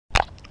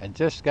I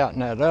just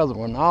gotten that other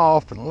one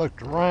off and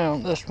looked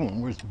around. This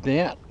one was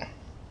bent.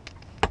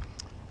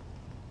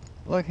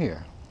 Look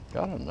here,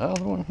 got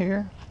another one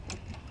here.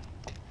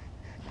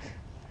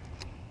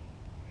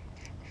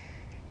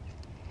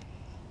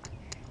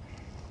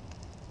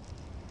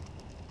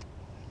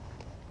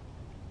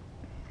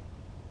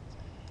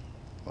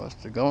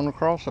 Must have gone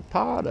across a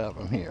pod of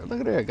them here. Look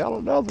at there, got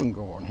another one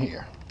going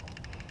here.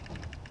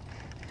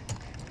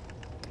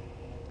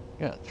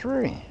 Got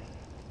three.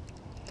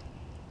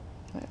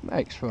 That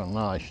makes for a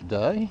nice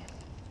day.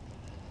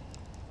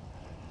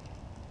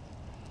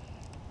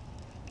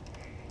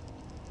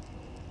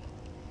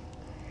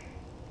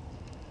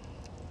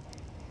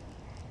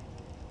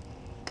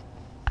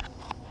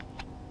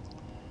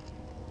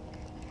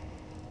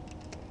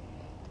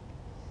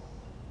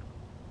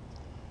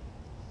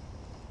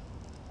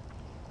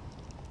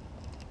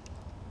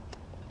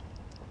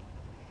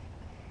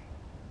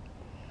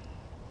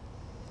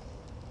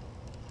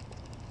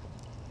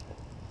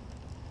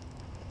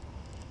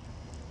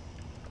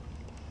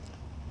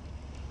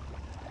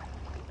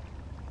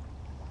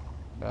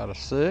 About a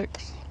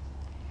 6.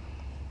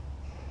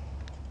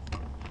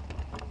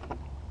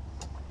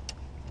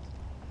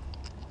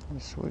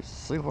 Let's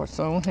see what's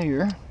on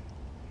here.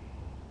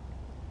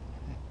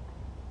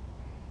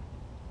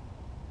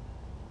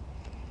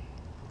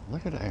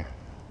 Look at there.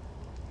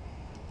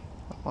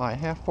 I might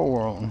have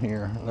 4 on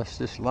here unless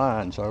this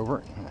line's over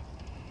it.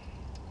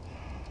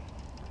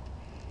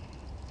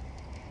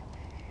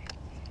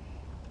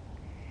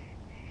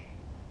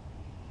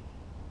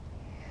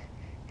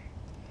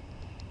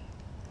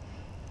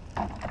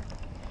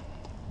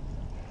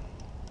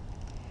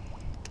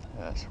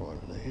 That's what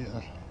it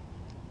is.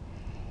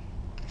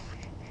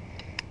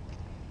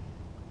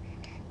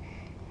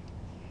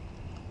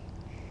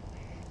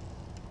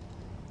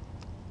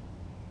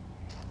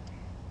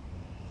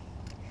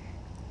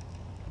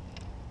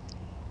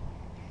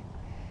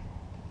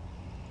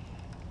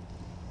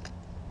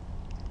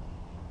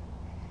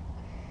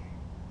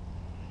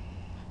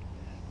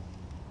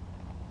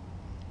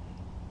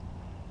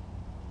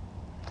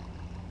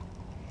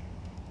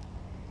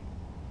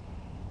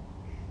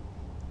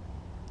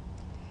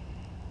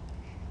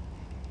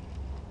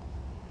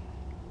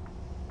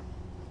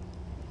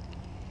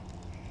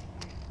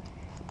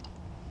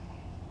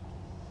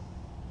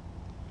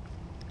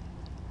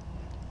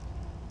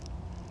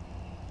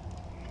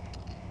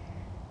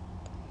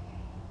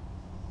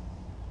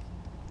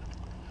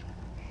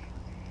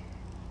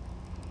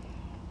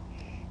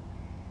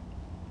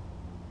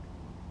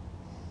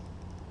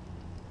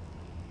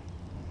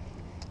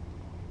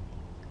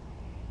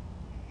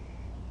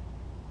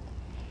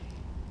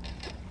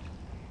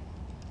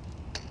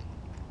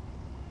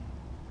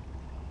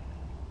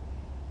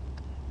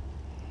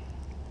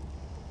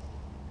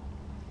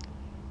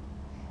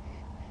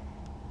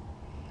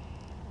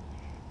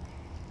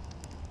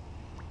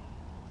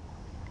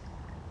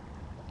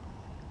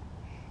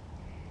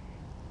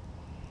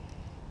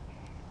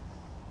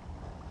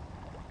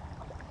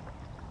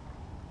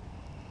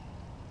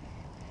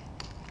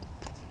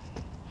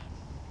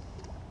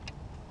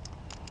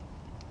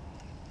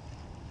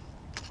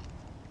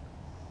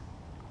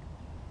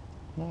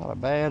 Not a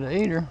bad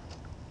eater.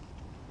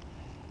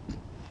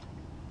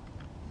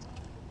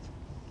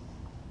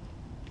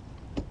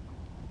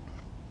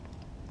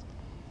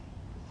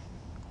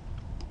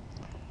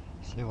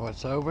 See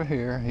what's over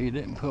here. He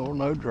didn't pull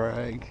no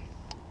drag.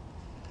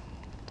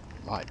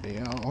 Might be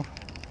off.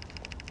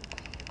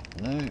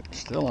 Nope,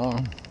 still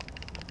on.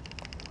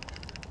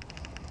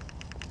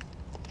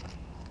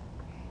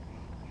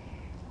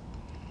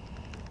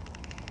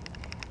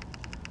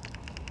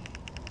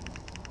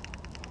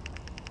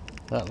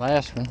 That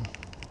last one,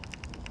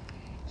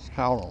 it's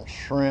called on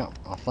shrimp.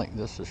 I think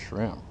this is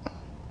shrimp.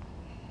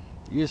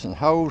 Using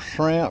whole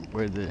shrimp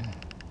with the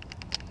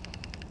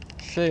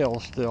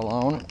shell still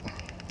on it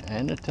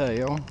and the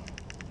tail.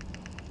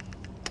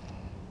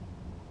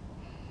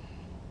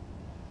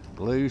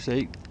 Blues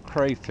eat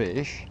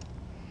crayfish.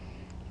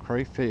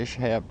 Crayfish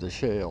have the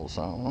shells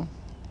on them.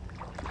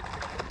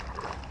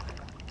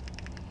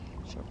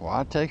 So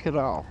why take it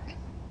off?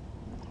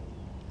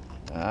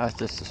 It's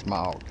just a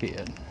small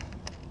kid.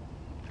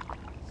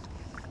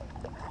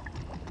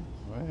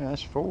 Well,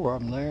 that's 4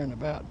 of them there in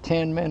about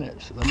 10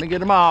 minutes. Let me get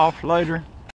them off later.